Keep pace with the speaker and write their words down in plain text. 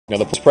Now,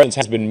 the presence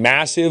has been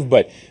massive,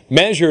 but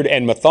measured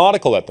and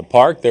methodical at the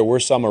park. There were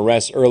some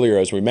arrests earlier,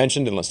 as we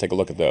mentioned, and let's take a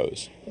look at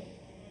those.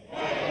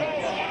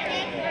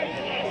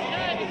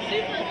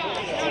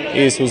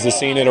 This was the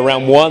scene at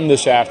around 1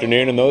 this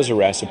afternoon, and those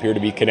arrests appear to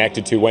be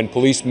connected to when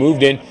police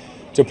moved in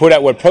to put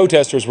out what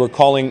protesters were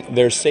calling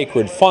their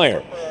sacred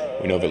fire.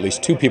 We know of at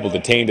least 2 people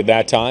detained at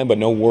that time, but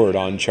no word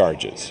on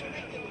charges.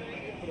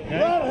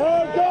 Let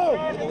her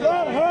go!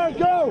 Let her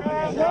go!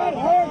 Let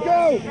her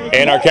go!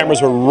 And our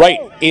cameras were right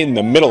in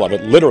the middle of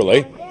it,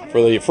 literally,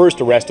 for the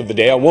first arrest of the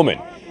day, a woman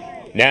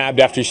nabbed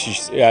after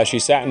she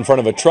sat in front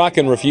of a truck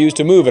and refused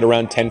to move at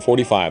around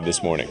 10:45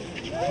 this morning.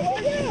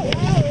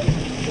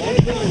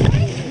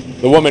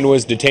 The woman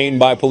was detained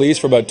by police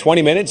for about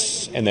 20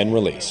 minutes and then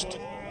released.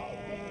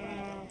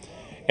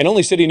 And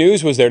only City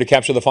News was there to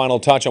capture the final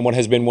touch on what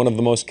has been one of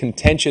the most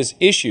contentious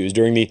issues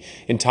during the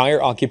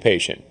entire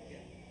occupation.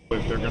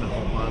 If they're going to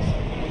help us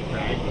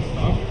bag the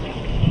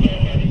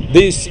stuff.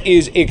 This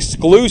is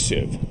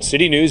exclusive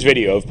City News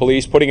video of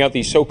police putting out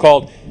the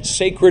so-called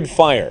sacred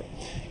fire.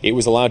 It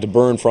was allowed to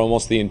burn for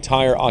almost the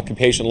entire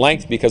occupation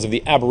length because of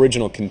the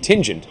Aboriginal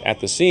contingent at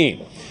the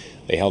scene.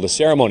 They held a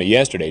ceremony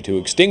yesterday to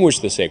extinguish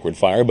the sacred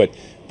fire, but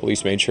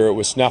police made sure it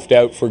was snuffed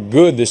out for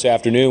good this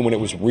afternoon when it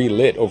was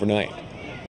relit overnight.